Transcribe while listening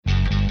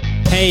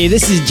Hey,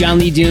 this is John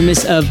Lee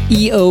Dumas of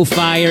EO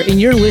Fire,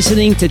 and you're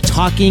listening to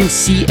Talking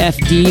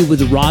CFD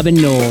with Robin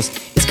Knowles.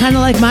 It's kind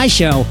of like my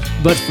show,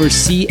 but for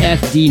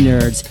CFD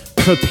nerds.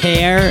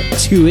 Prepare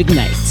to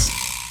ignite.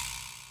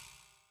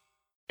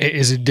 It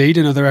is indeed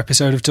another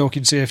episode of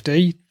Talking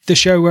CFD, the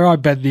show where I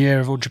bend the ear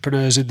of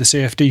entrepreneurs in the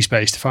CFD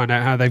space to find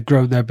out how they've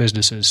grown their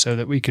businesses so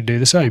that we can do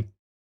the same.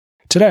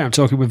 Today I'm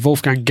talking with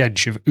Wolfgang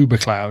Gensch of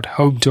UberCloud,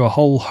 home to a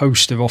whole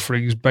host of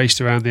offerings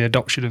based around the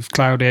adoption of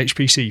cloud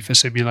HPC for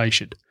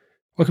simulation.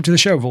 Welcome to the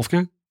show,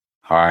 Wolfgang.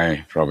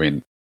 Hi,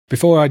 Robin.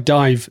 Before I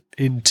dive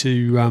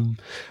into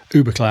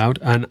UberCloud,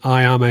 and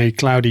I am a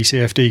cloudy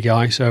CFD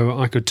guy, so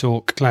I could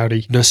talk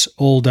cloudiness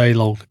all day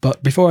long.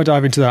 But before I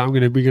dive into that,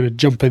 we're going to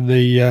jump in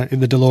the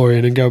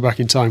DeLorean and go back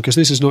in time, because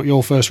this is not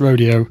your first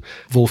rodeo,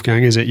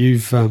 Wolfgang, is it?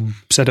 You've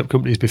set up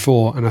companies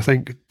before, and I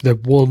think the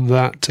one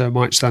that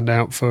might stand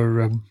out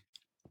for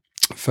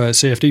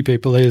CFD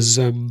people is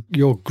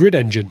your Grid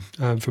Engine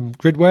from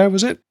Gridware,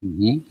 was it?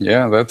 Mm-hmm.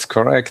 Yeah, that's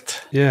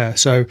correct. Yeah,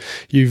 so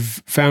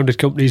you've founded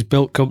companies,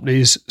 built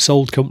companies,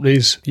 sold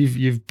companies.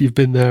 You've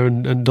been there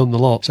and done the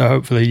lot. So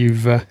hopefully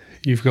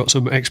you've got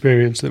some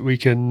experience that we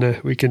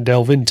can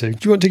delve into. Do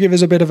you want to give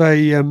us a bit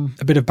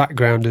of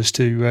background as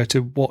to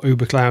what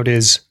UberCloud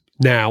is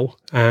now,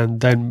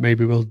 and then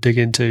maybe we'll dig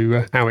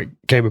into how it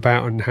came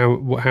about and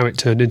how it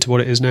turned into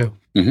what it is now?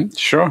 Mm-hmm.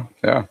 Sure.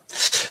 Yeah,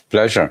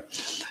 pleasure.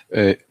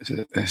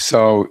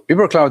 So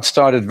UberCloud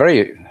started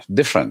very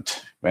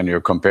different when you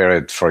compare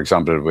it, for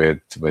example,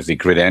 with the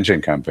Grid Engine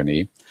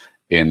company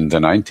in the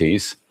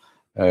 90s.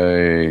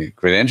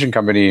 Grid Engine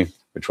company,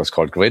 which was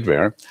called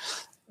Gridware,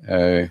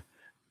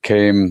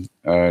 came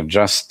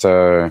just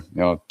to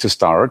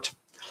start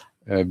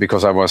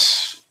because I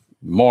was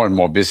more and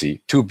more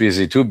busy, too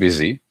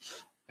busy.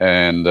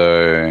 And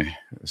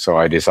so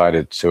I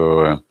decided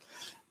to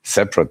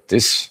separate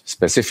this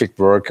specific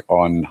work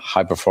on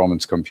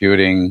high-performance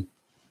computing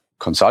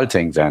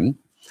consulting then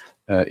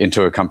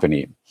into a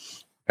company.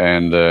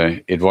 And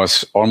it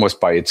was almost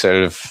by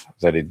itself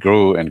that it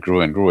grew and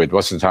grew and grew. It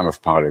was the time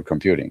of parallel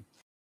computing.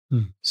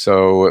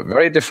 So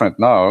very different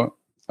now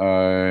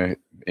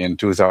in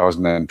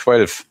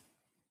 2012,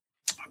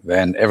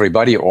 when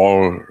everybody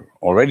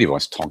already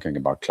was talking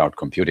about cloud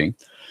computing.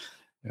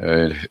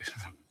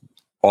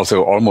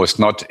 Also almost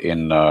not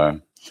in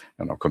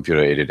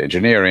computer-aided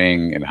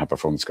engineering, in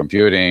high-performance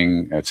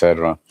computing,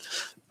 etc.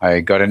 I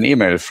got an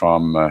email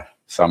from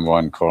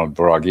someone called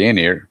Burak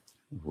Yenir,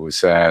 who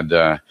said,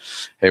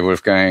 hey,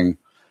 Wolfgang,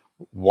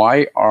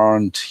 why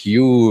aren't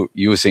you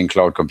using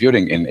cloud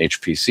computing in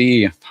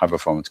HPC,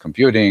 high-performance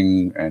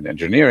computing and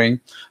engineering,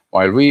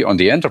 while we on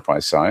the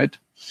enterprise side,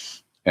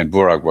 and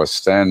Burak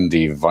was then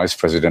the vice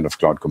president of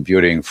cloud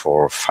computing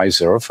for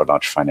Fiserv, a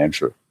large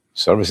financial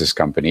services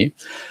company.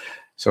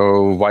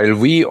 So while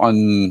we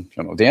on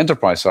the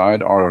enterprise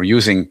side are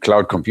using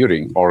cloud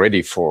computing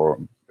already for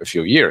a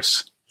few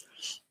years,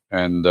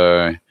 and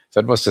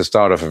that was the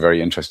start of a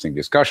very interesting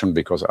discussion,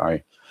 because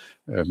I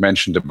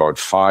mentioned about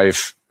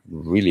 5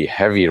 really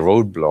heavy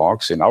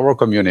roadblocks in our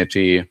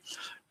community,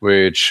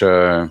 which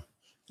were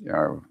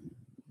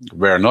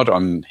not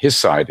on his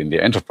side, in the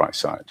enterprise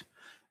side.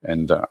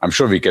 And I'm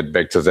sure we get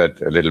back to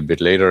that a little bit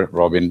later,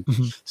 Robin.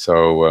 Mm-hmm.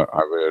 So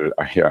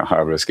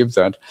I will skip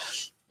that.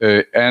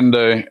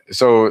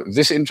 So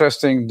this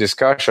interesting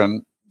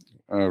discussion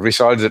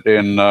resulted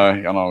in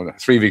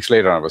 3 weeks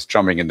later, I was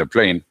jumping in the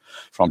plane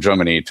from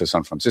Germany to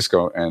San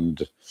Francisco,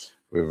 and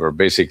we were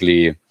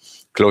basically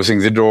closing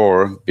the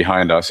door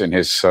behind us in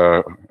his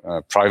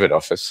private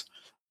office.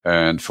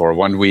 And for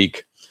 1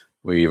 week,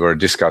 we were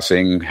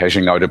discussing,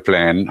 hashing out a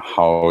plan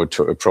how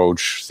to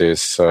approach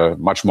this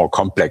much more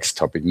complex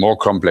topic, more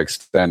complex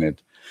than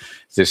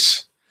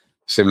this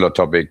similar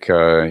topic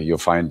you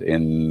find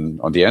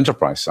on the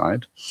enterprise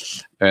side.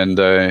 And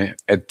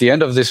at the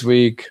end of this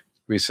week,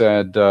 we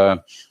said,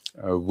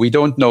 we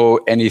don't know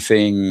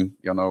anything,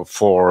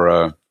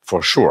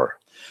 for sure.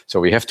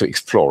 So we have to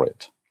explore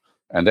it.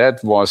 And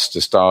that was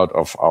the start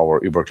of our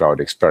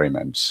UberCloud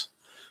experiments.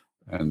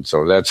 And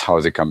so that's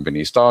how the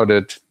company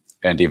started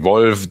and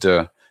evolved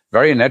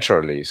very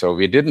naturally. So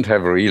we didn't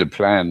have a real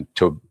plan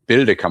to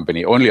build a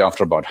company. Only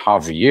after about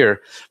half a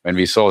year, when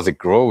we saw the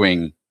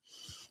growing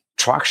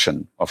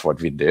traction of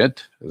what we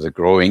did, the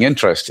growing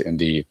interest in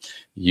the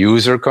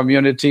user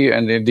community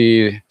and in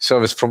the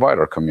service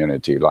provider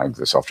community, like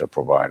the software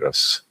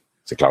providers,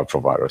 the cloud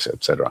providers,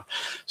 etc.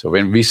 So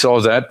when we saw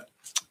that,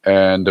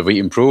 and we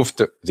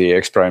improved the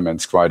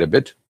experiments quite a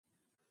bit,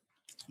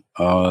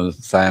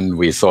 then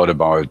we thought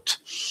about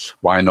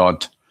why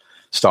not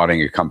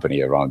starting a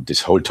company around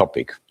this whole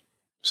topic.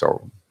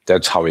 So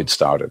that's how it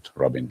started,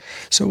 Robin.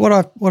 So what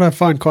I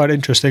find quite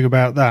interesting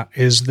about that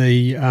is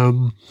the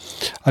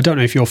I don't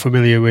know if you're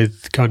familiar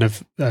with kind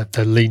of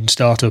the lean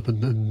startup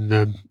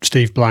and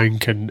Steve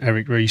Blank and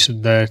Eric Ries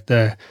and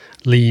their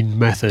lean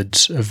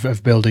methods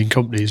of building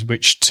companies,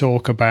 which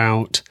talk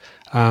about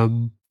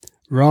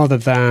rather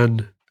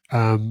than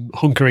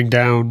hunkering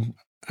down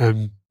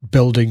and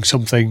building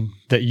something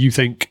that you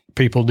think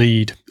people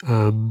need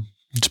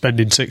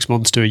spending 6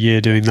 months to a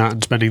year doing that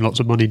and spending lots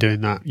of money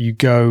doing that. You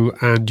go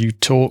and you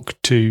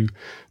talk to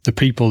the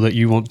people that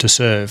you want to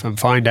serve and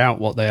find out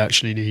what they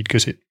actually need,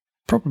 because it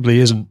probably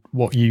isn't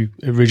what you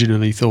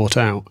originally thought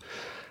out.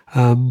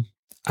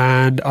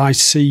 And I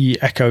see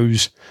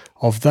echoes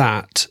of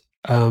that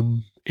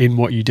in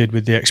what you did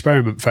with the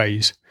experiment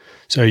phase.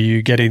 So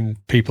you're getting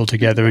people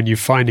together and you're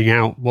finding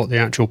out what the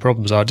actual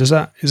problems are. Is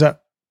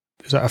that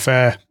a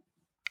fair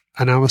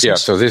analysis? Yeah.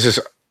 So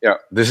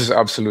this is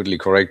absolutely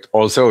correct.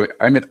 Also,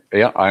 I'm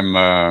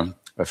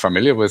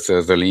familiar with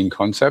the lean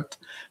concept,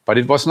 but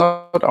it was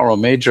not our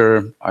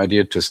major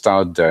idea to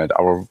start that.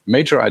 Our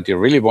major idea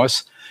really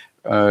was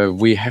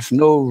we have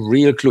no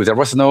real clue. There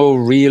was no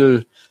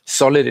real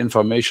solid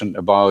information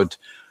about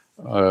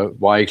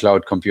why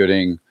cloud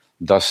computing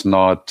does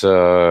not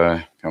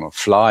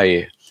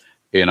fly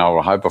in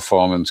our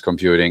high-performance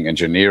computing,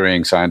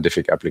 engineering,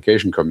 scientific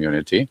application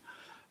community.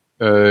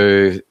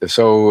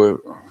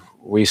 So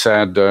we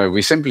said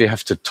we simply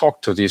have to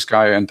talk to these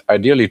guys and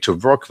ideally to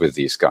work with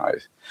these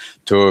guys,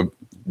 to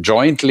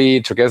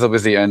jointly, together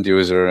with the end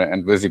user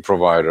and with the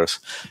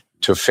providers,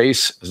 to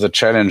face the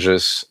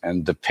challenges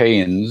and the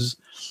pains.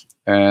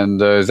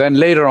 And then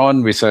later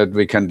on, we said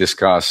we can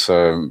discuss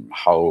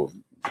how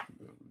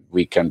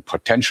we can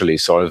potentially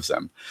solve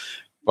them.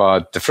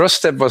 But the first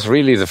step was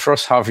really, the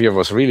first half year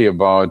was really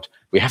about,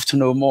 we have to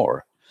know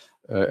more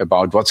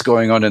about what's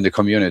going on in the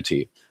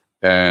community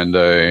and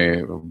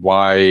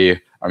why.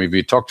 I mean,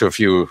 we talked to a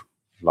few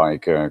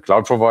like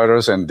cloud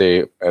providers, and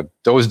they, at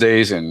those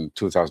days in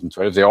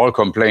 2012, they all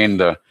complained.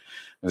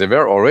 There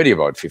were already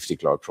about 50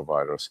 cloud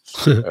providers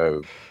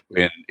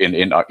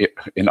in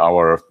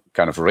our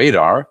kind of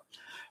radar,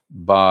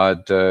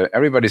 but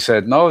everybody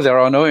said, no, there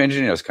are no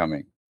engineers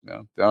coming.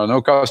 There are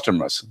no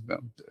customers.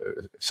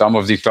 Some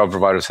of these cloud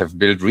providers have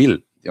built real,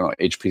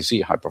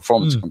 HPC, high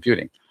performance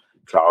computing,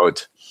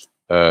 cloud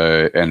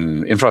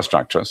and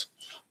infrastructures,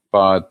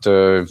 but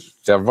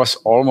there was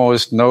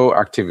almost no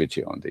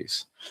activity on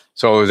these.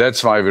 So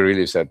that's why we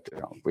really said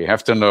we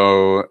have to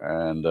know,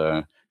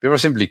 and we were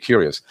simply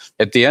curious.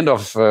 At the end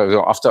of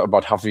after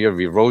about half a year,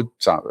 we wrote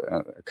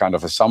kind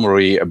of a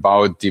summary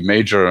about the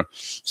major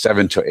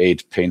 7 to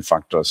 8 pain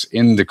factors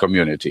in the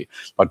community.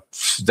 But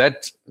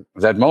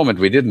that moment,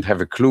 we didn't have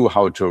a clue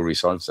how to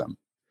resolve them.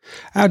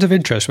 Out of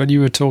interest, when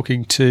you were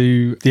talking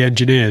to the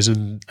engineers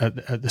and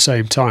at the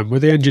same time, were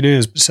the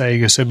engineers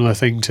saying a similar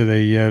thing to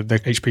the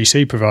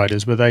HPC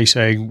providers? Were they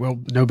saying, well,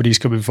 nobody's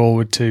coming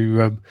forward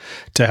to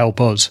help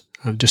us,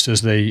 just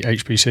as the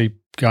HPC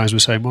guys were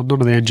saying, well, none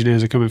of the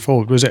engineers are coming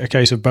forward? Was it a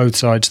case of both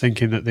sides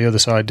thinking that the other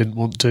side didn't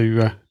want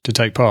to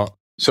take part?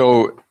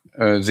 So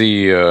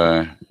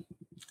the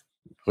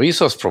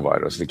resource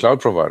providers, the cloud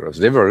providers,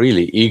 they were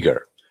really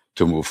eager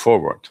to move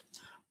forward,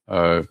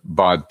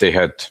 but they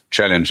had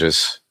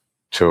challenges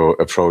to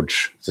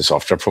approach the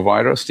software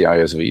providers, the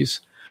ISVs,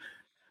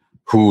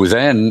 who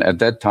then at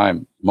that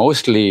time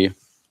mostly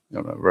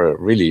were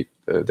really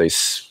they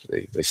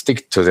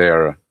stick to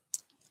their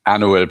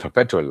annual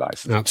perpetual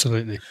license.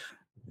 Absolutely.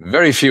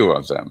 Very few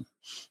of them.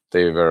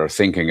 They were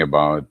thinking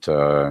about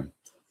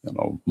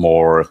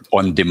more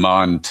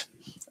on-demand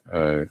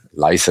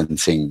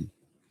licensing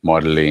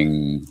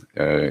modeling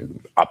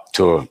up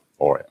to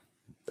or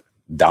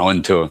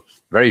down to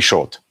very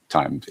short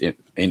time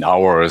in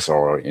hours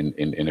or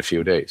in a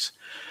few days.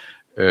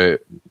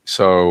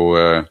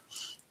 So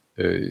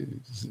that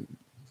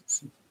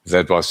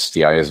was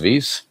the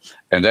ISVs.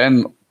 And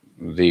then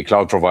the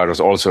cloud providers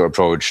also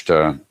approached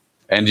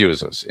end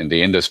users in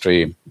the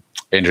industry,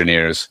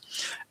 engineers,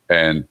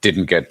 and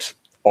didn't get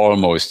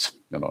almost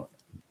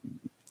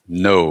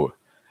no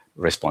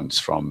response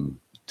from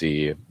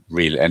the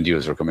real end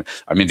user community.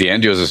 I mean, the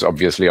end users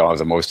obviously are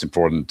the most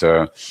important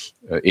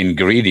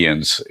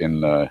ingredients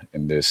in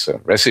this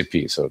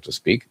recipe, so to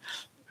speak.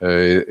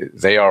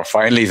 They are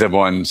finally the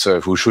ones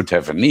who should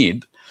have a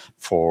need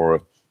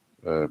for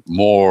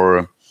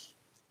more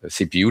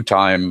CPU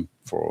time,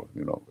 for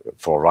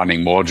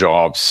running more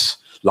jobs,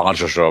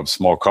 larger jobs,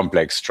 more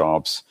complex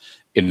jobs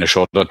in a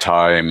shorter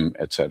time,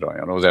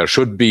 etc. There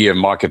should be a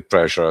market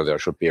pressure, there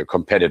should be a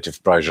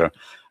competitive pressure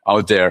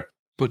out there.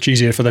 Much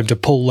easier for them to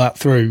pull that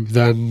through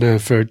than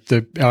for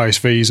the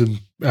ISVs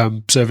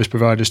and service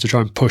providers to try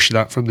and push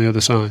that from the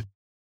other side.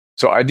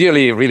 So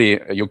ideally,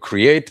 really, you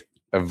create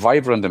a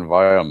vibrant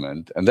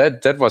environment, and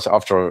that was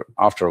after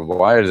a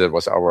while, that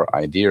was our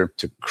idea,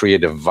 to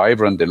create a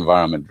vibrant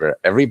environment where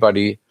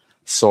everybody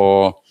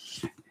saw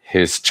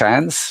his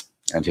chance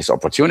and his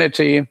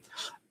opportunity.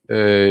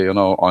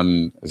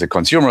 On the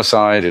consumer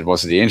side, it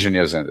was the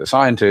engineers and the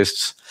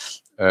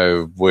scientists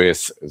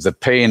with the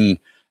pain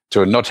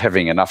to not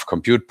having enough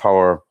compute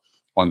power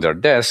on their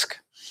desk,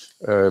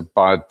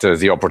 but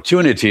the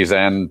opportunity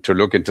then to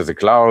look into the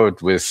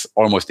cloud with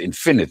almost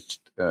infinity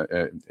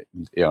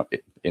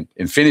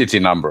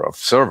number of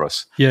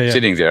servers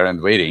sitting there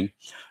and waiting.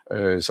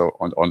 So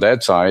on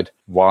that side,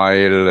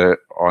 while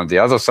on the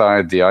other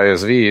side, the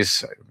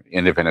ISVs,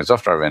 independent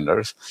software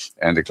vendors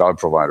and the cloud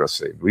providers.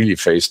 They really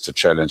faced the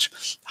challenge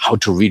how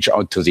to reach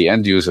out to the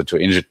end user, to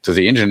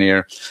the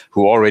engineer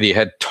who already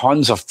had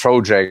tons of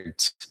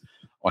projects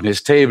on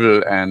his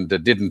table and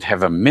didn't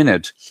have a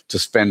minute to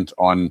spend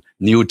on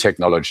new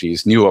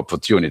technologies, new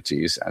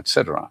opportunities,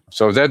 etc.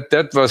 So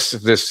that was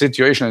the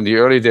situation in the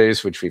early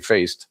days which we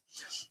faced.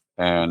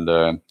 And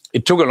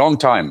it took a long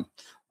time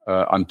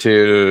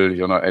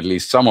until, at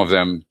least some of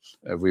them,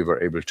 we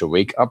were able to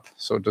wake up,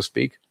 so to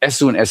speak. As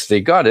soon as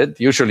they got it,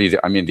 usually, the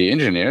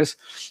engineers,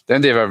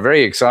 then they were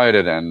very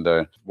excited.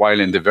 And while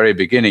in the very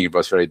beginning, it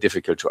was very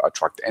difficult to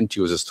attract end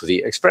users to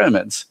the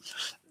experiments,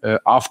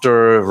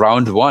 after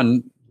round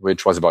one,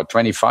 which was about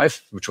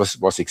 25, which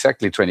was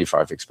exactly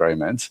 25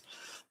 experiments,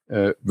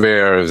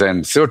 where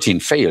then 13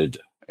 failed,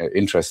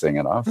 interesting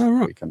enough. Oh,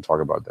 right. We can talk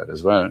about that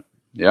as well.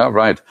 Yeah,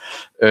 right.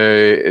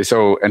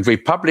 And we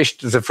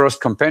published the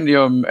first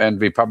compendium, and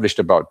we published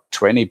about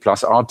 20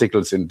 plus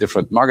articles in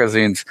different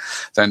magazines.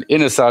 Then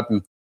in a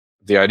sudden,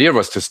 the idea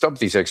was to stop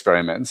these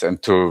experiments and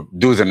to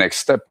do the next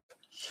step.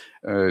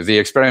 The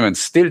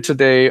experiments still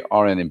today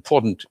are an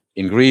important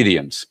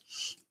ingredient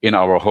in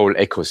our whole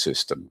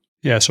ecosystem.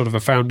 Yeah, sort of a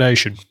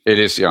foundation. It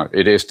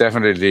is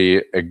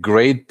definitely a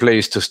great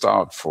place to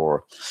start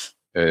for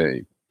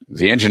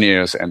the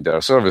engineers and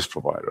their service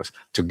providers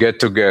to get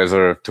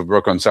together, to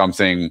work on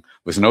something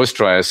with no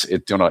stress.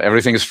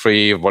 Everything is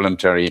free,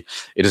 voluntary.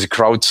 It is a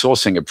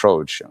crowdsourcing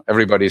approach.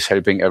 Everybody's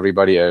helping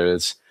everybody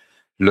else,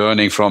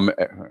 learning from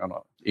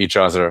each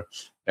other,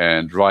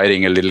 and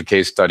writing a little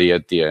case study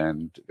at the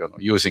end,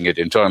 using it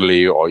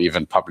internally or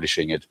even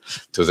publishing it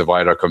to the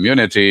wider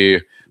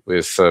community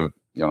with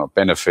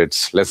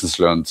benefits, lessons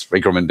learned,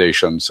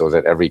 recommendations, so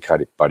that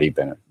everybody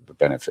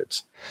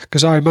benefits.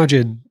 Because I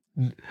imagine,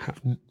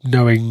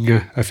 knowing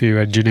a few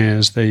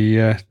engineers,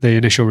 the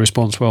initial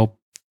response, well,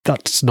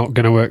 that's not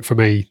going to work for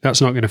me. That's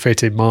not going to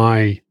fit in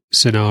my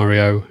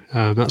scenario.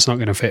 That's not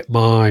going to fit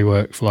my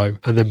workflow.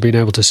 And then being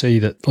able to see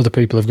that other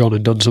people have gone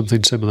and done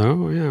something similar.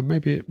 Oh, yeah,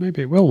 maybe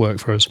it will work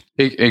for us.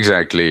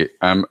 Exactly.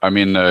 There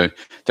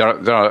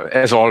are,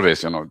 as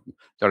always,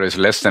 there is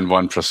less than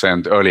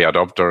 1% early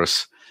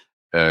adopters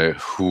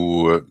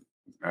who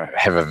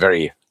have a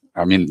very,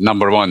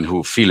 number one,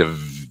 who feel a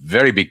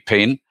very big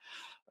pain.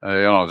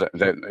 And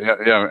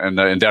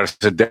there's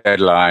a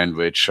deadline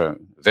which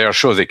they are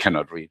sure they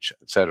cannot reach,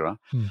 etc.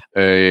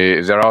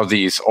 There are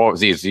these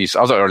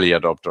other early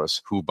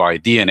adopters who, by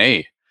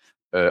DNA,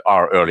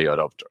 are early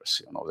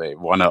adopters. They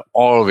want to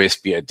always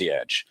be at the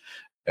edge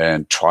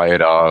and try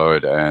it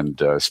out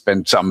and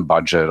spend some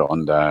budget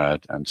on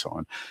that and so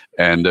on.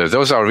 And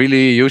those are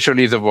really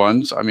usually the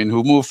ones,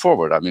 who move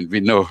forward.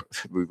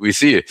 We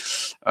see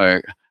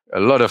a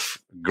lot of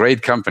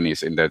great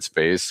companies in that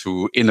space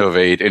who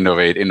innovate.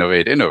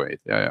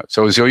 Yeah.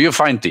 So you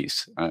find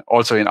these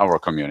also in our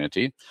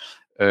community.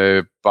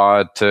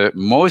 But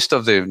most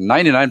of the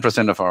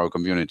 99% of our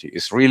community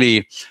is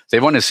really, they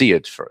want to see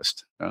it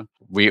first.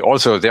 We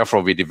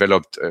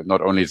developed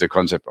not only the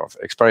concept of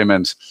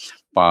experiments,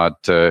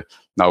 but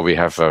now we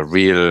have a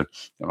real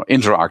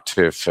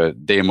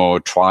interactive demo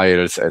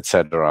trials,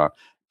 etc.,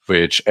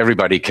 which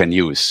everybody can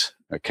use,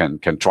 can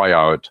try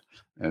out,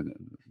 and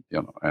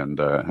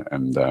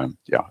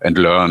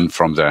learn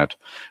from that.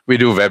 We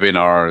do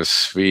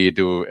webinars. We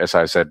do, as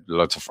I said,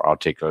 lots of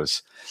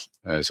articles.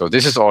 So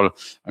this is all.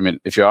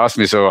 If you ask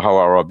me, so how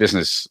our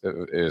business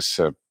is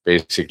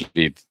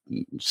basically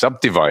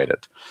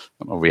subdivided,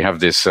 we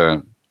have this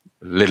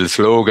little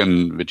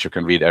slogan which you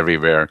can read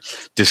everywhere: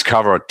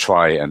 discover,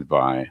 try, and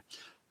buy.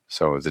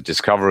 So the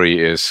discovery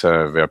is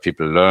where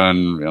people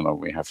learn.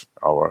 We have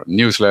our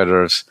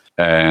newsletters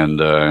and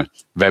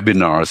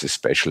webinars,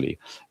 especially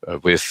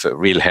with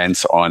real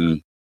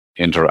hands-on,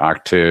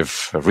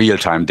 interactive,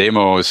 real-time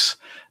demos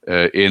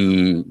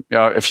in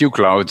a few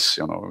clouds.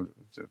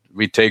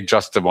 We take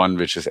just the one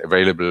which is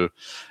available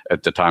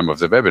at the time of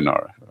the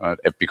webinar,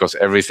 because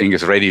everything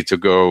is ready to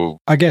go.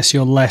 I guess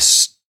you're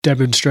less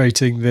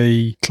demonstrating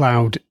the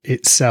cloud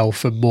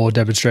itself and more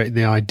demonstrating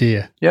the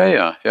idea.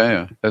 Yeah.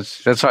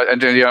 That's right.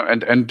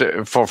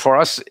 And for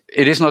us,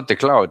 it is not the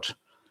cloud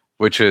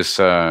which is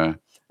the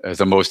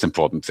most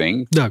important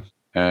thing. No.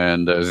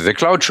 And the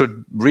cloud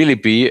should really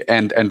be,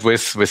 and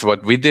with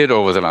what we did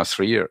over the last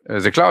 3 years,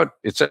 the cloud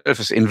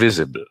itself is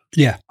invisible.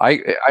 Yeah.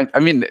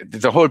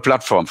 The whole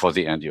platform for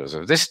the end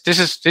user. This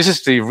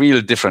is the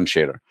real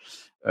differentiator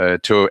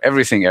to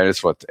everything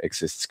else what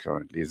exists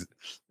currently.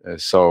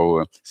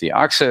 So the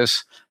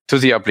access to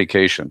the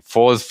application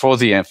for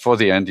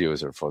the end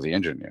user, for the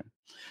engineer,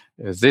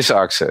 this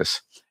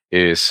access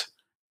is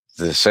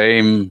the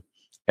same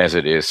as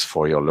it is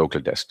for your local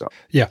desktop.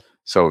 Yeah.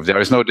 So there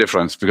is no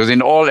difference, because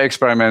in all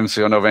experiments,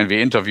 when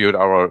we interviewed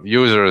our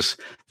users,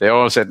 they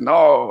all said,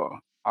 "No,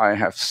 I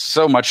have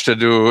so much to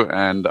do,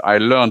 and I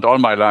learned all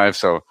my life,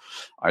 so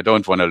I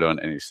don't want to learn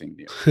anything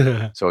new."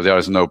 So there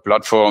is no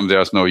platform,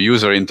 there is no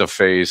user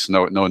interface,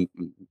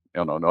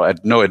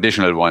 no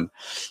additional one.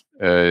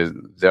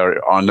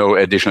 There are no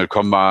additional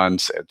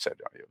commands, etc.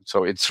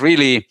 So it's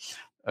really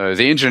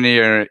the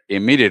engineer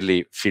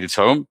immediately feels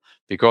home,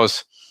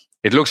 because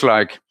it looks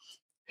like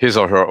his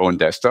or her own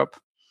desktop.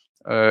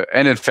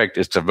 And in fact,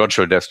 it's a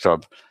virtual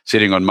desktop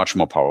sitting on much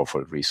more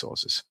powerful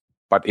resources.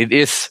 But it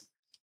is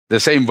the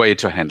same way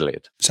to handle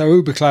it.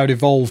 So UberCloud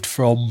evolved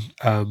from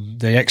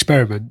the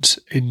experiment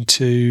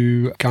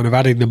into kind of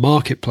adding the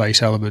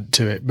marketplace element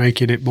to it,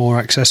 making it more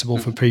accessible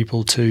for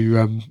people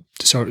to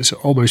so it's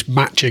almost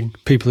matching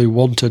people who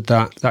wanted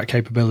that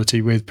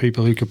capability with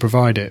people who could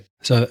provide it.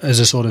 So as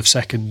a sort of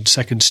second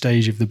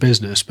stage of the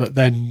business, but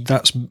then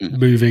that's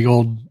moving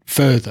on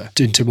further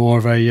into more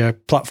of a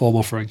platform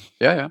offering.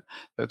 Yeah,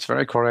 that's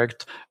very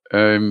correct.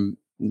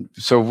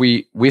 So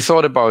we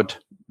thought about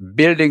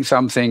building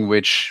something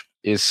which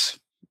is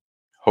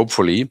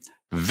hopefully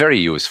very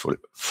useful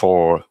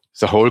for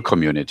the whole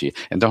community.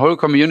 And the whole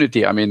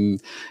community, I mean,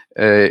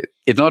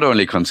 it not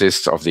only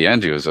consists of the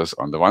end users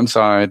on the one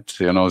side,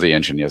 the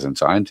engineers and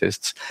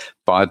scientists,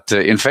 but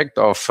in fact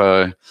of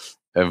a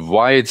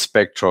wide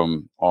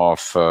spectrum of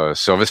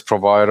service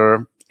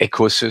provider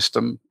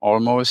ecosystem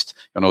almost.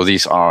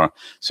 These are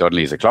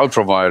certainly the cloud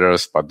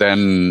providers, but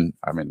then,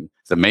 I mean,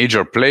 the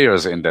major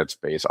players in that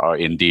space are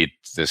indeed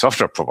the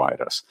software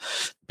providers,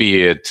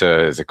 be it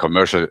the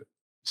commercial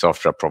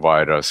software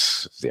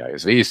providers, the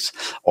ISVs,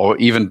 or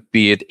even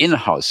be it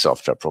in-house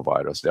software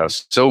providers.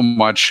 There's so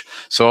much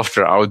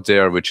software out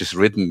there which is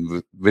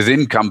written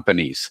within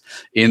companies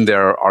in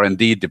their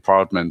R&D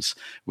departments,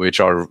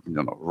 which are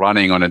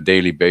running on a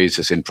daily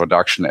basis in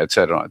production,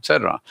 etc.,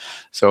 etc.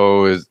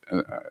 So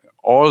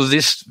all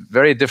this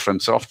very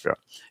different software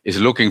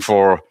is looking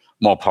for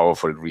more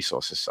powerful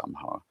resources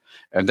somehow.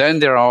 And then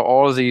there are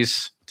all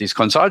these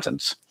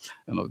consultants.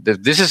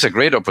 This is a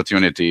great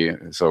opportunity.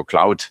 So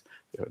cloud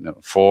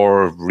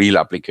for real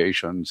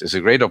applications is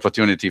a great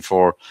opportunity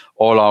for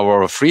all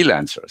our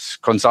freelancers,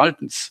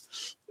 consultants,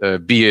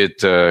 be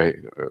it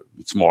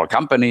small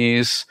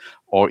companies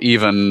or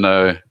even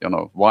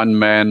one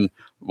man,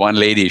 one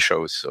lady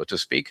shows, so to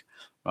speak.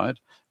 Right?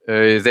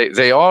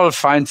 They all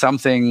find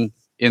something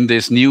in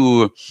this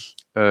new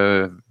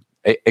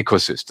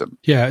ecosystem.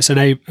 Yeah, it's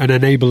an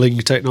enabling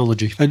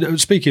technology. And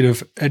speaking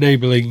of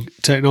enabling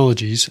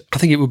technologies, I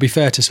think it would be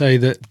fair to say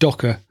that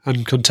Docker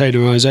and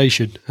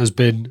containerization has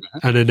been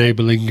an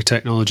enabling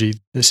technology.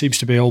 There seems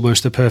to be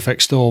almost the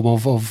perfect storm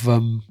of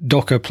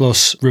Docker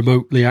plus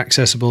remotely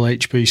accessible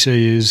HPC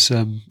is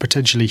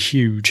potentially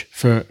huge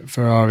for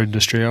our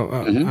industry.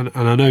 And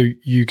I know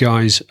you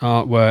guys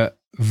were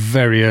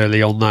very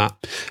early on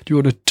that. Do you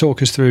want to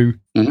talk us through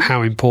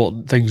how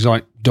important things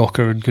like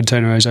Docker and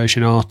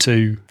containerization are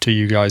to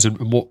you guys, and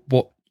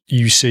what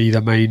you see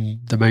the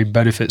main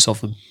benefits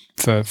of them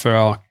for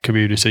our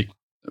community?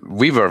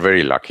 We were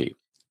very lucky.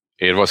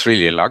 It was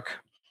really luck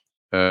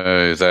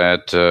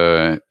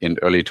that in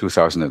early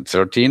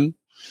 2013,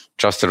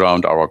 just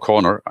around our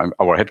corner,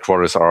 our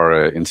headquarters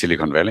are in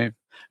Silicon Valley,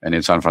 and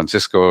in San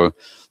Francisco,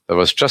 there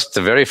was just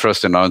the very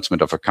first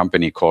announcement of a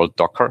company called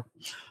Docker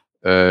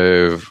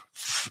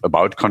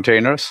about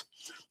containers.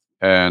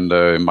 And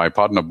my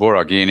partner,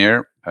 Burak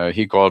Yenir,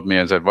 he called me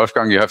and said,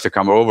 Wolfgang, you have to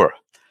come over.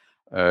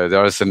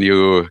 There is a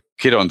new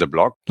kid on the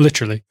block.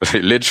 Literally.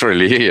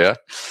 Literally, yeah.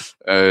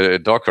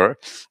 Docker.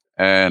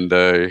 And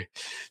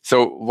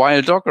so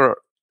while Docker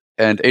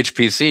and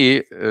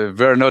HPC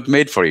were not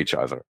made for each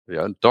other.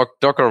 Yeah?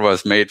 Docker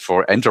was made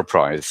for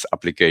enterprise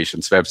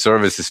applications, web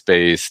services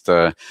based.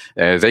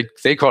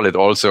 They call it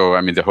also,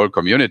 I mean, the whole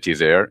community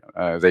there,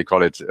 they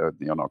call it,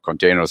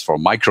 containers for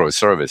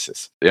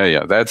microservices.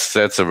 Yeah.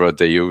 That's a word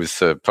they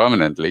use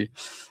permanently.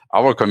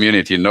 Our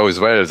community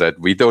knows well that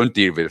we don't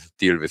deal with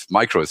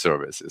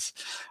microservices.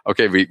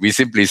 Okay, we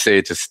simply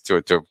say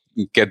to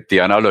get the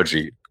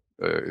analogy,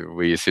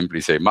 we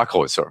simply say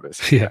macro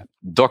service. Yeah.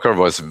 Docker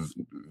was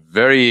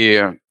very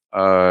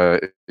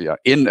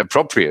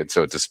inappropriate,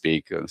 so to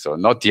speak, so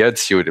not yet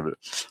suitable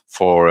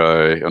for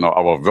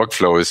our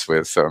workflows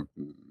with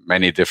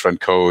many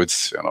different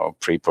codes,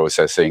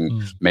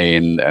 pre-processing,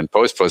 main and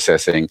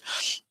post-processing,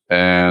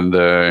 and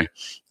a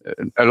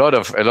lot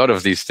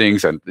of these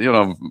things, and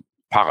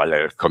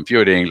parallel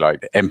computing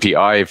like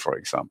MPI, for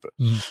example,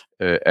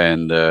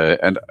 and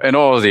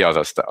all the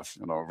other stuff,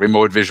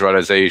 remote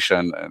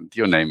visualization, and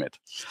you name it,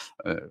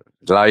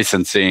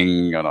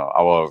 licensing.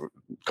 Our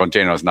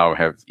containers now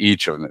have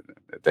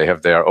they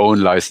have their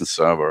own license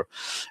server,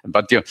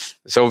 but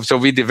so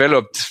we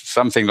developed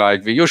something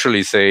like, we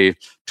usually say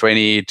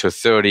 20 to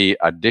 30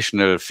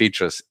 additional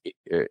features.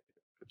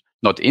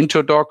 Not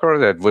into Docker,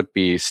 that would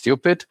be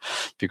stupid,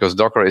 because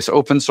Docker is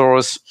open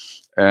source,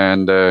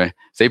 and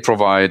they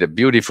provide a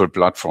beautiful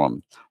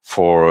platform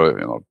for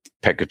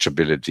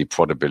packageability,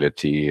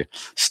 portability,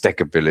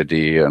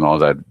 stackability, and all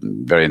that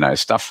very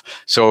nice stuff.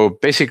 So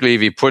basically,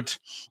 we put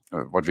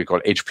what we call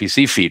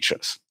HPC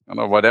features.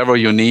 Whatever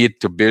you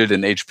need to build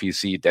an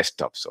HPC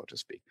desktop, so to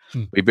speak,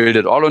 we build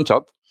it all on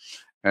top.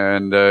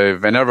 And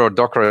whenever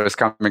Docker is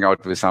coming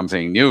out with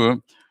something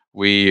new,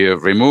 we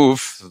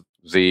remove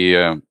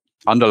the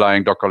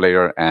underlying Docker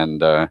layer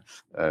and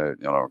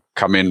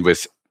come in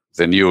with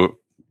the new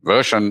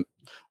version,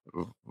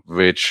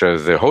 which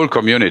the whole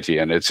community,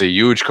 and it's a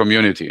huge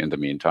community in the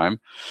meantime,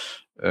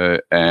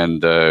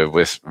 and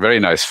with very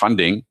nice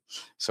funding.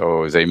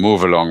 So they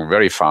move along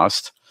very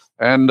fast.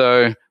 And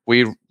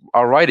we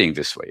are riding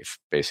this wave,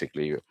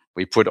 basically.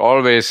 We put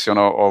always,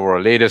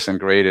 our latest and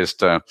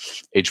greatest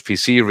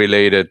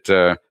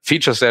HPC-related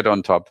feature set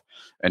on top.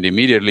 And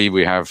immediately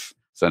we have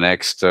the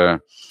next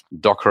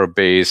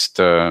Docker-based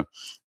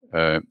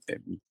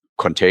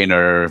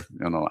container,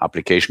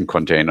 application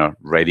container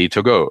ready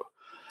to go.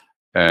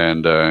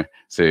 And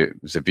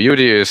the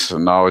beauty is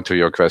now, to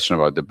your question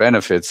about the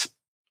benefits,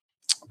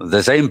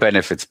 the same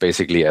benefits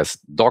basically as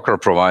Docker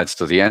provides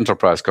to the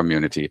enterprise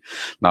community.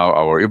 Now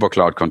our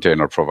UberCloud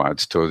container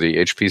provides to the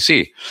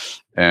HPC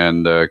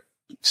and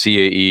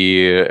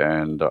CAE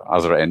and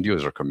other end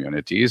user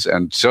communities,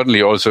 and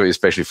certainly also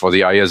especially for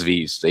the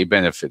ISVs, they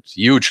benefit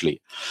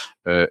hugely,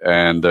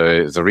 and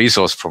the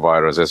resource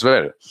providers as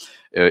well.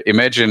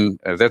 Imagine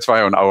that's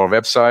why on our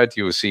website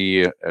you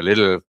see a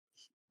little,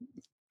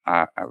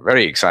 a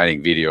very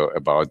exciting video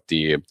about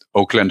the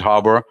Oakland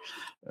Harbor.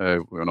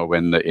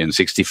 When in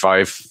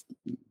 65,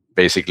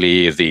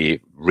 basically the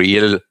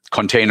real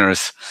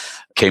containers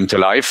came to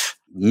life,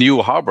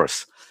 new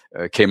harbors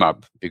came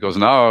up, because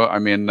now,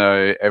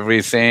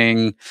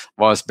 everything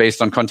was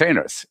based on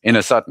containers in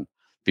a sudden.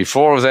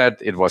 Before that,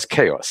 it was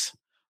chaos.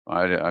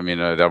 Right?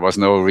 There was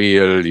no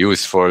real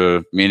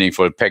useful,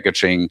 meaningful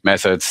packaging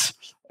methods,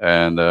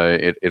 and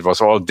it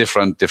was all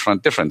different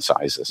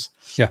sizes.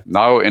 Yeah.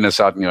 Now, in a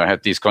sudden, you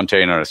had these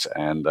containers,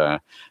 and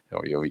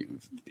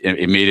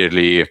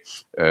immediately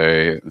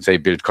they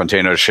built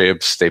container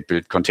ships, they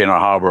built container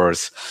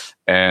harbors,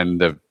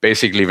 and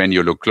basically, when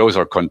you look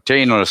closer,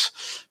 containers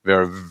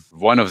were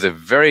one of the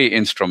very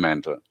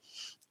instrumental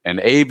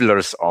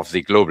enablers of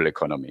the global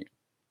economy.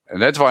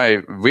 And that's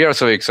why we are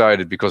so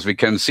excited, because we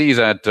can see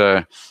that,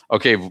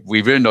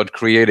 we will not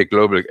create a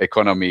global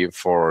economy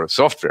for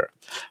software,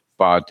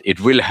 but it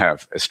will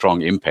have a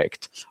strong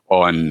impact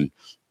on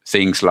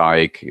things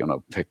like,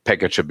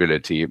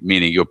 packageability,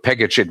 meaning you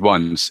package it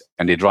once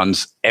and it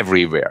runs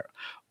everywhere,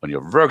 on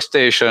your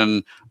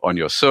workstation, on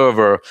your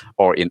server,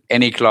 or in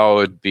any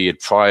cloud, be it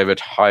private,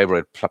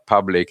 hybrid,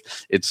 public.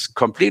 It's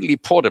completely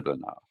portable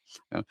now.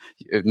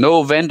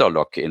 No vendor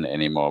lock-in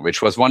anymore,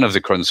 which was one of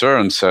the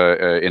concerns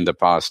in the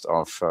past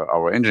of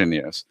our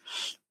engineers.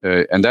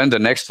 And then the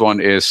next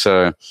one is,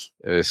 so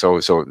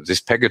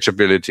this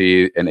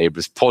packageability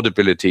enables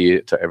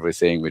portability to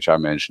everything, which I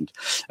mentioned.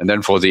 And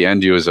then for the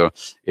end user,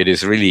 it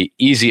is really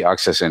easy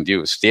access and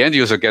use. The end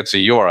user gets a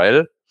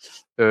URL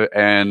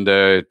and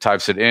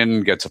types it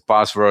in, gets a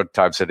password,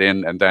 types it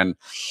in, and then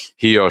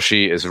he or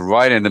she is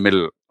right in the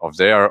middle of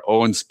their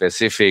own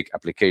specific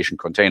application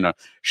container,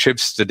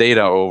 ships the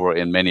data over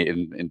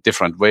in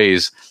different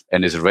ways,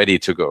 and is ready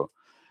to go.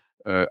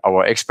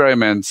 Our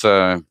experiments,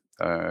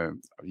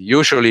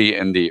 usually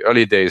in the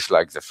early days,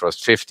 like the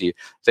first 50,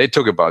 they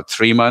took about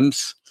 3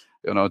 months,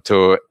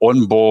 to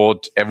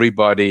onboard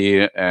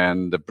everybody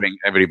and bring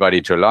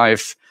everybody to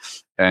life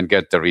and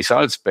get the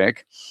results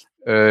back.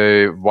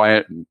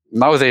 While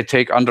now they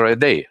take under a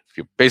day.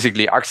 You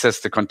basically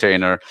access the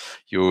container,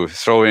 you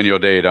throw in your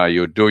data,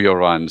 you do your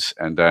runs,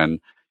 and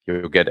then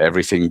you get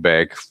everything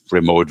back,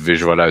 remote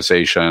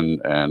visualization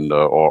and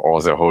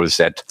or the whole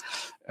set,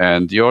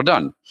 and you're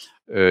done.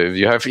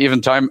 You have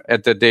even time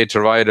at the day to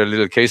write a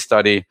little case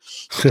study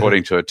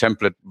according to a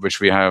template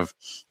which we have,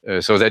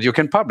 so that you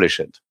can publish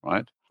it,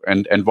 right?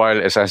 And while,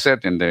 as I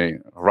said, in the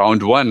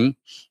round 1,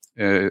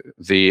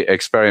 the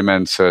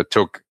experiments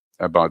took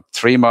about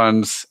 3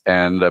 months,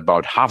 and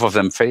about half of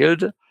them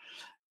failed.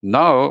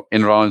 Now,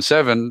 in round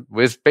 7,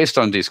 based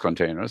on these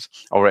containers,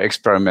 our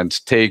experiments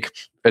take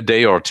a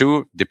day or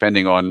 2,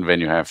 depending on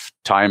when you have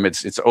time.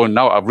 It's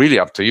now really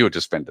up to you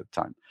to spend the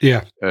time.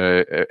 Yeah.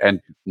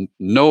 And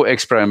no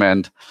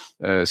experiment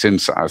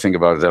since I think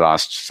about the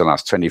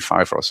last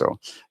 25 or so,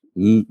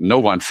 no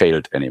one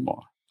failed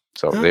anymore.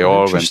 So they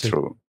all went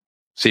through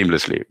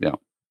seamlessly. Yeah.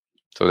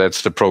 So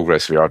that's the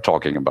progress we are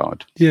talking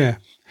about. Yeah.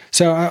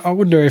 So I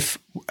wonder if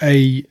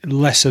a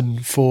lesson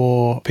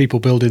for people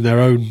building their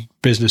own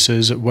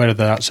businesses, whether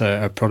that's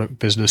a product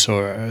business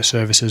or a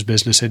services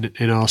business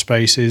in our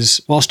space,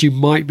 is whilst you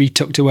might be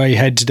tucked away,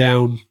 heads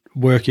down,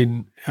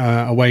 working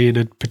away in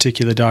a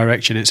particular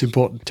direction, it's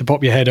important to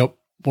pop your head up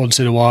once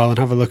in a while and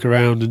have a look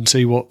around and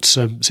see what's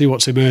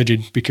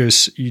emerging,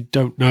 because you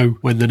don't know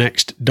when the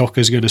next Docker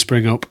is going to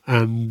spring up.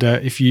 And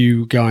if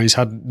you guys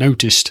hadn't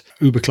noticed,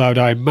 UberCloud,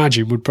 I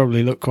imagine, would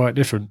probably look quite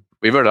different.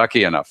 We were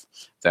lucky enough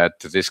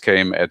that this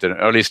came at an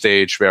early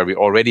stage where we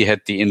already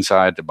had the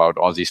insight about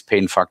all these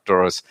pain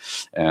factors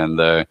and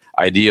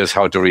ideas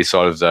how to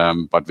resolve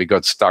them, but we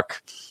got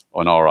stuck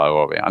on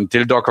our way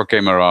until Docker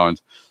came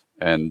around.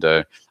 And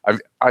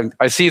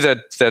I see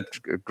that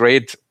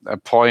great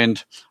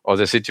point, or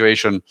the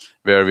situation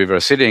where we were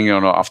sitting,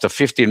 after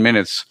 15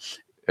 minutes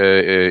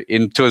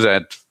into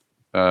that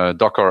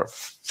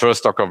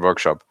first Docker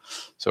workshop.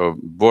 So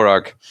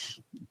Burak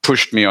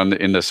pushed me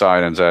in the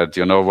side and said,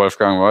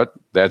 Wolfgang, what?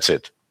 That's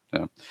it.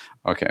 Yeah.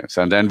 Okay.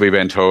 So then we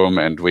went home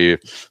and we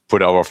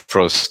put our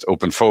first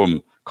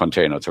OpenFOAM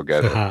container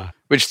together,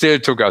 which still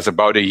took us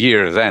about a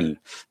year then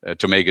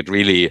to make it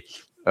really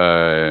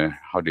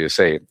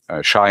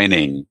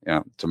shining,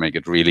 to make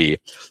it really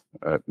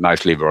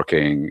nicely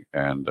working.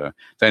 And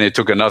then it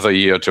took another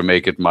year to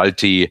make it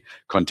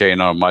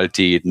multi-container,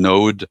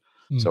 multi-node.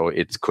 So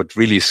it could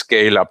really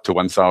scale up to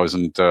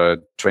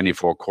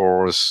 1,024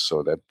 cores.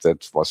 So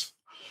that was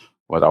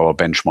what our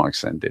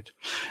benchmarks then did.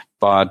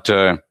 But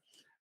when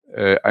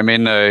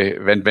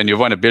you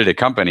want to build a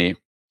company,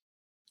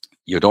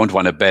 you don't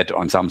want to bet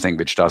on something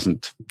which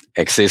doesn't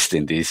exist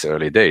in these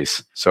early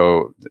days.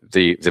 So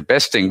the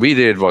best thing we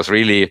did was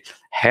really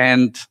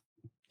hand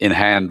in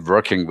hand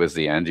working with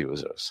the end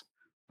users,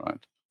 right?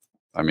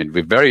 I mean,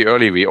 very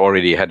early, we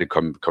already had a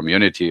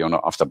community.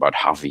 After about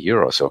half a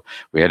year or so,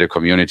 we had a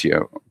community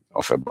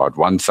of about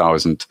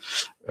 1,000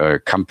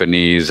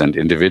 companies and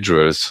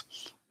individuals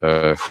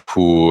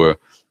who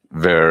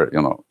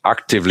were,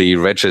 actively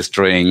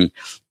registering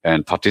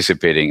and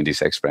participating in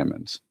these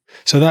experiments.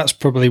 So that's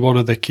probably one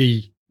of the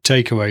key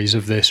takeaways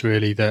of this,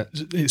 really, that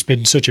it's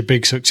been such a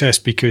big success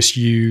because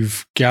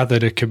you've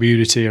gathered a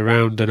community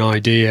around an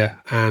idea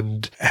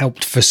and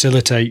helped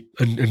facilitate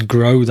and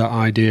grow that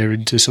idea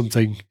into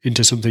something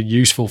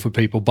useful for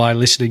people by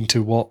listening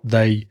to what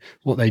they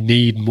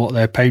need and what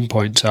their pain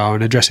points are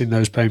and addressing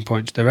those pain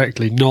points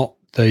directly, not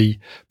the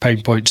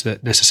pain points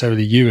that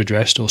necessarily you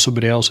addressed or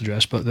somebody else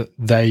addressed, but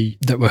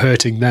that were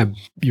hurting them.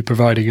 You're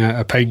providing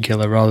a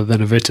painkiller rather than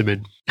a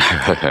vitamin.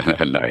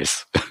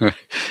 Nice.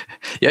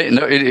 Yeah,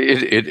 no,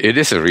 it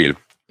is a real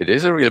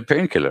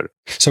painkiller.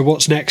 So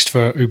what's next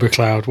for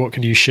UberCloud? What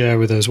can you share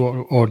with us?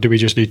 Or do we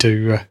just need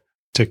to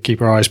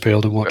keep our eyes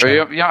peeled and watch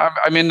out? Yeah,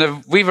 I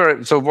mean, we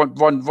were. So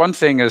one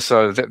thing is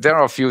there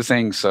are a few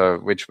things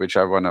which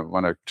I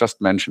wanna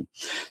just mention.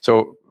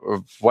 So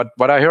what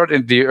I heard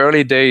in the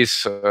early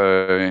days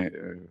of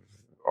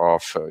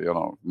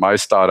my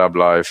startup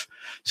life,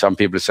 some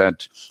people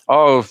said,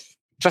 "Oh,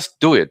 just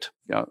do it.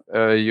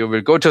 You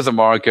will go to the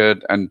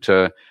market and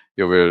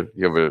you will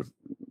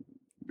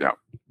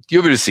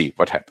see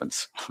what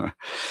happens."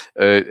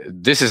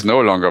 This is no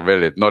longer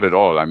valid, not at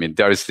all. I mean,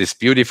 there is this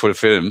beautiful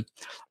film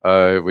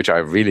which I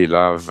really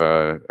love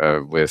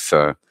with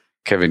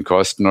Kevin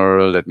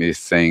Costner. Let me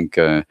think.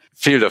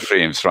 Field of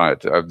Dreams, right?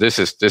 This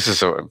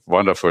is a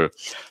wonderful,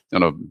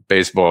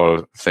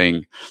 baseball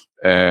thing,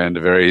 and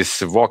where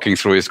he's walking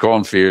through his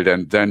cornfield,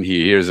 and then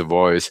he hears a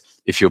voice: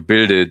 "If you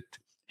build it,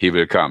 he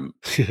will come."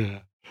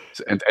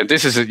 And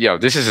this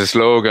is a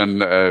slogan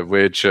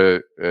which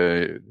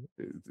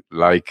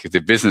like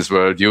the business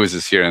world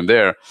uses here and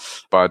there,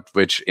 but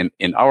which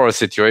in our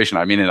situation,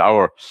 I mean, in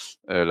our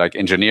like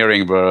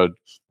engineering world,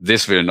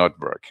 this will not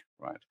work,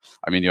 right?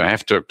 I mean, you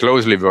have to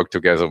closely work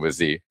together with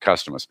the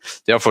customers.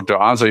 Therefore, to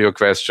answer your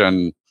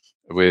question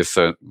with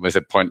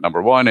a point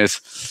number one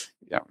is,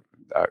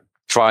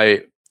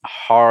 try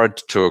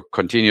hard to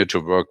continue to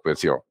work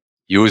with your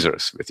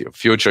users, with your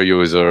future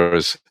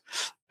users,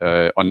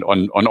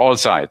 on all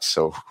sides.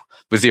 So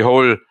with the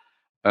whole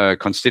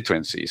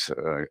constituencies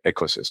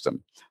ecosystem,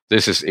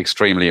 this is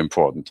extremely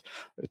important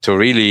to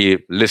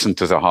really listen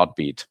to the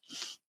heartbeat,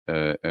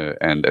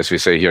 and as we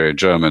say here in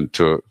German,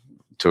 to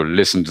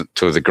listen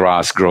to the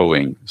grass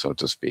growing, so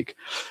to speak.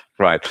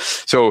 Right.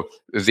 So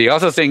the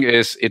other thing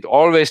is, it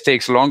always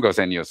takes longer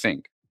than you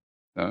think.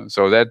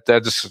 So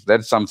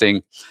that's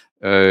something.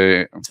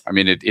 I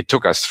mean, it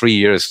took us 3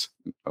 years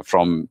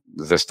from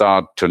the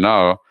start to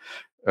now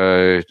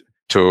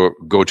to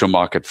go to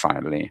market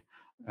finally.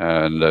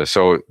 And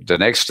so the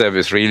next step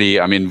is really,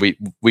 I mean,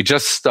 we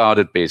just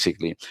started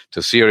basically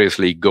to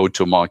seriously go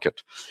to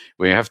market.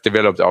 We have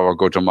developed our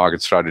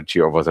go-to-market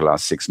strategy over the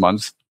last 6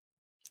 months,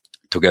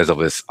 together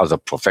with other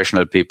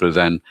professional people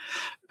then,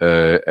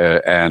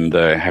 and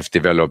have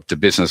developed the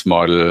business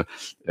model,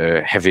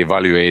 have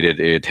evaluated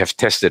it, have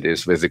tested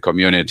it with the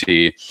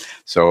community.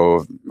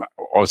 So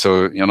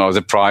also,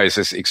 the price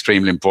is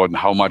extremely important.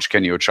 How much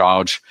can you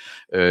charge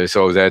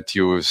so that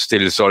you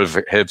still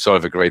help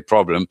solve a great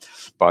problem,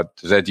 but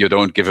that you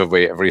don't give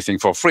away everything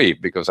for free?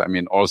 Because, I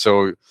mean,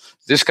 also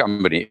this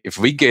company, if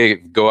we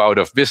go out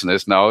of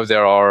business now,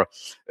 there are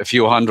a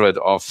few hundred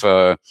of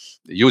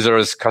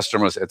users,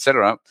 customers,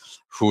 etc.,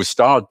 who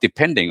start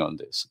depending on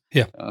this.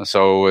 Yeah.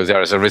 So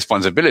there is a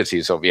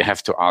responsibility. So we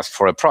have to ask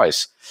for a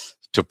price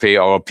to pay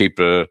our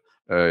people.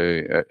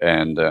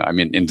 And I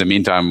mean, in the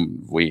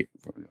meantime, we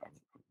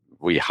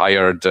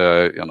hired,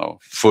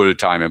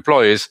 full-time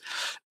employees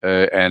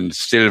and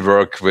still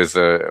work with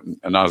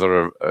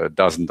another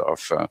dozen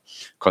of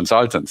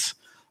consultants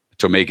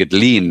to make it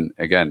lean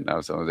again.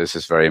 So this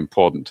is very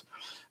important.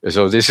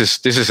 So this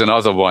is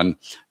another one.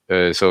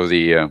 So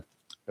the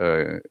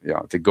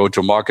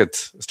go-to-market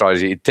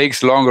strategy, it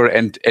takes longer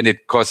and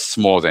it costs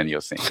more than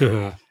you think.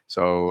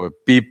 So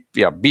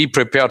be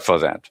prepared for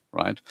that,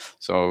 right?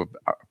 So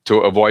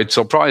to avoid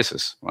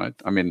surprises, right?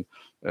 I mean,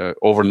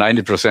 over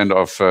 90%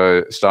 of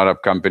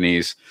startup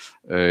companies,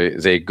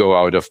 they go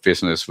out of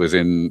business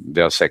within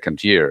their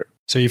second year.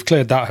 So you've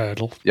cleared that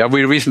hurdle. Yeah,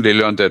 we recently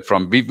learned that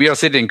we are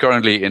sitting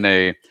currently in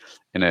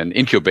an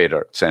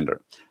incubator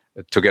center.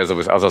 together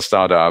with other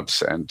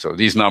startups. And so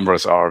these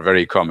numbers are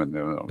very common.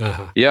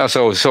 Yeah,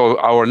 so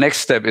our next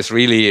step is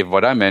really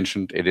what I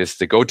mentioned. It is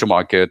the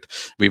go-to-market.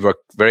 We work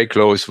very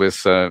close with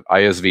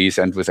ISVs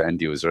and with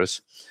end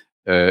users.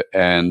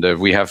 And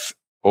we have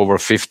over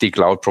 50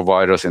 cloud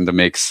providers in the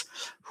mix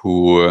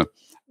who,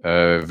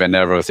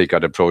 whenever they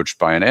got approached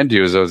by an end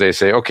user, they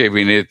say, okay,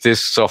 we need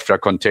this software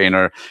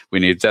container. We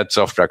need that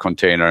software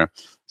container.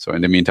 So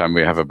in the meantime,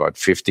 we have about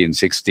 15,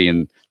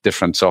 16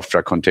 different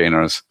software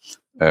containers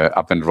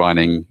up and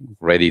running,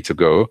 ready to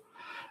go.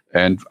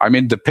 And I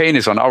mean, the pain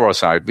is on our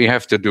side. We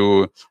have to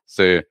do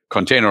the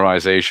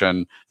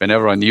containerization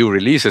whenever a new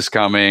release is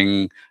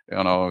coming,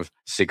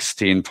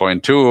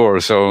 16.2 or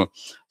so,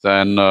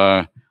 then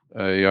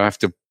you have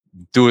to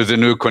do the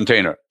new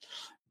container.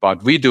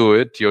 But we do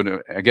it,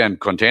 again,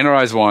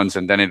 containerize once,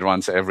 and then it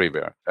runs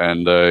everywhere.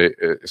 And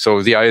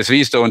so the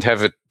ISVs don't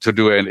have to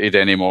do it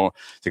anymore.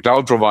 The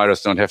cloud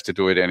providers don't have to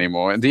do it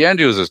anymore. And the end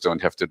users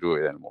don't have to do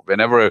it anymore.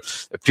 Whenever a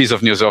piece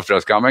of new software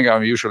is coming,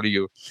 usually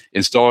you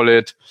install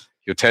it,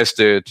 you test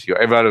it, you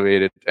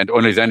evaluate it, and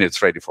only then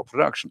it's ready for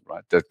production,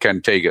 right? That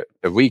can take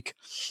a week,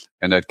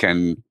 and that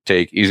can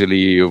take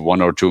easily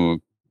 1 or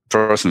 2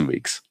 person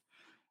weeks.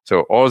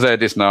 So all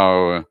that is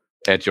now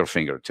at your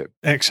fingertip.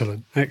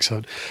 Excellent.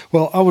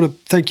 Well, I want to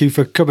thank you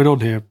for coming on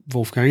here,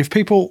 Wolfgang. If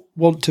people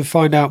want to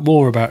find out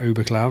more about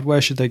UberCloud,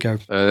 where should they go?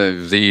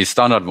 The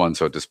standard one,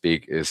 so to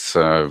speak, is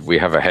we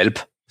have a help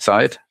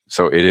site.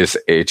 So it is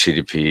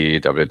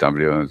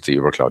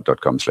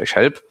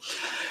http://www.theubercloud.com/help.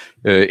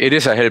 It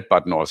is a help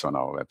button also on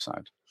our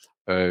website.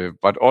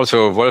 But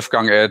also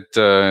Wolfgang at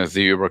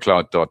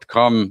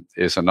theubercloud.com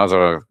is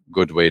another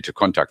good way to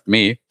contact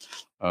me.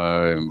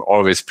 I'm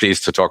always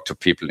pleased to talk to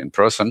people in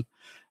person.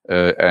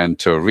 And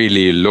to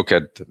really look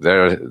at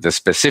the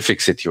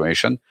specific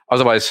situation.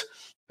 Otherwise,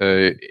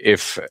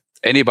 if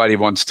anybody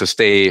wants to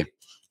stay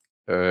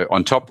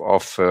on top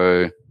of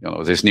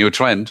this new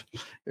trend,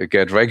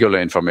 get regular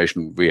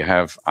information, we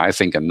have, I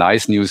think, a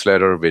nice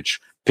newsletter which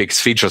picks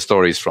feature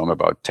stories from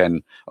about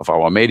 10 of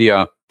our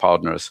media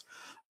partners.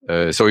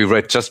 So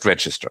you just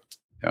register.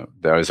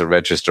 There is a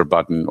register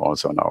button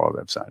also on our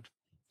website.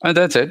 And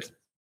that's it.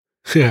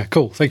 Yeah,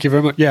 cool. Thank you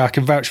very much. Yeah, I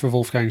can vouch for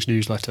Wolfgang's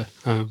newsletter.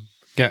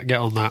 Get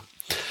on that.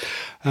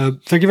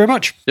 Thank you very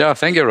much. Yeah,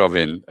 thank you,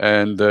 Robin.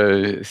 And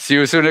see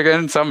you soon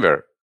again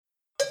somewhere.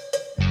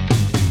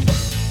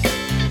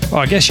 Well,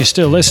 I guess you're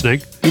still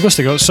listening. You must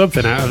have got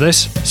something out of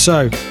this.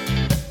 So,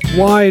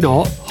 why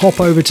not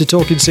hop over to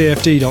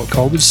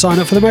talkingcfd.com and sign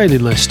up for the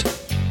mailing list?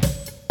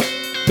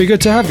 Be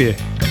good to have you.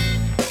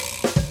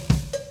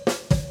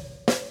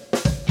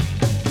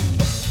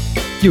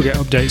 You'll get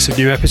updates of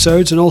new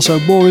episodes and also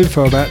more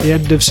info about the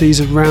end of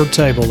season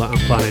roundtable that I'm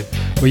planning,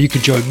 where you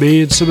can join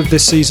me and some of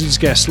this season's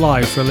guests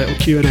live for a little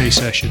Q&A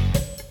session.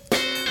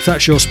 If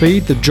that's your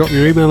speed, then drop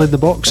your email in the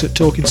box at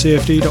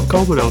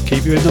talkingcfd.com and I'll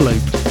keep you in the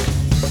loop.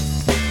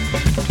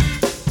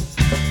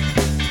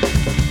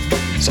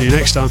 See you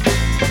next time.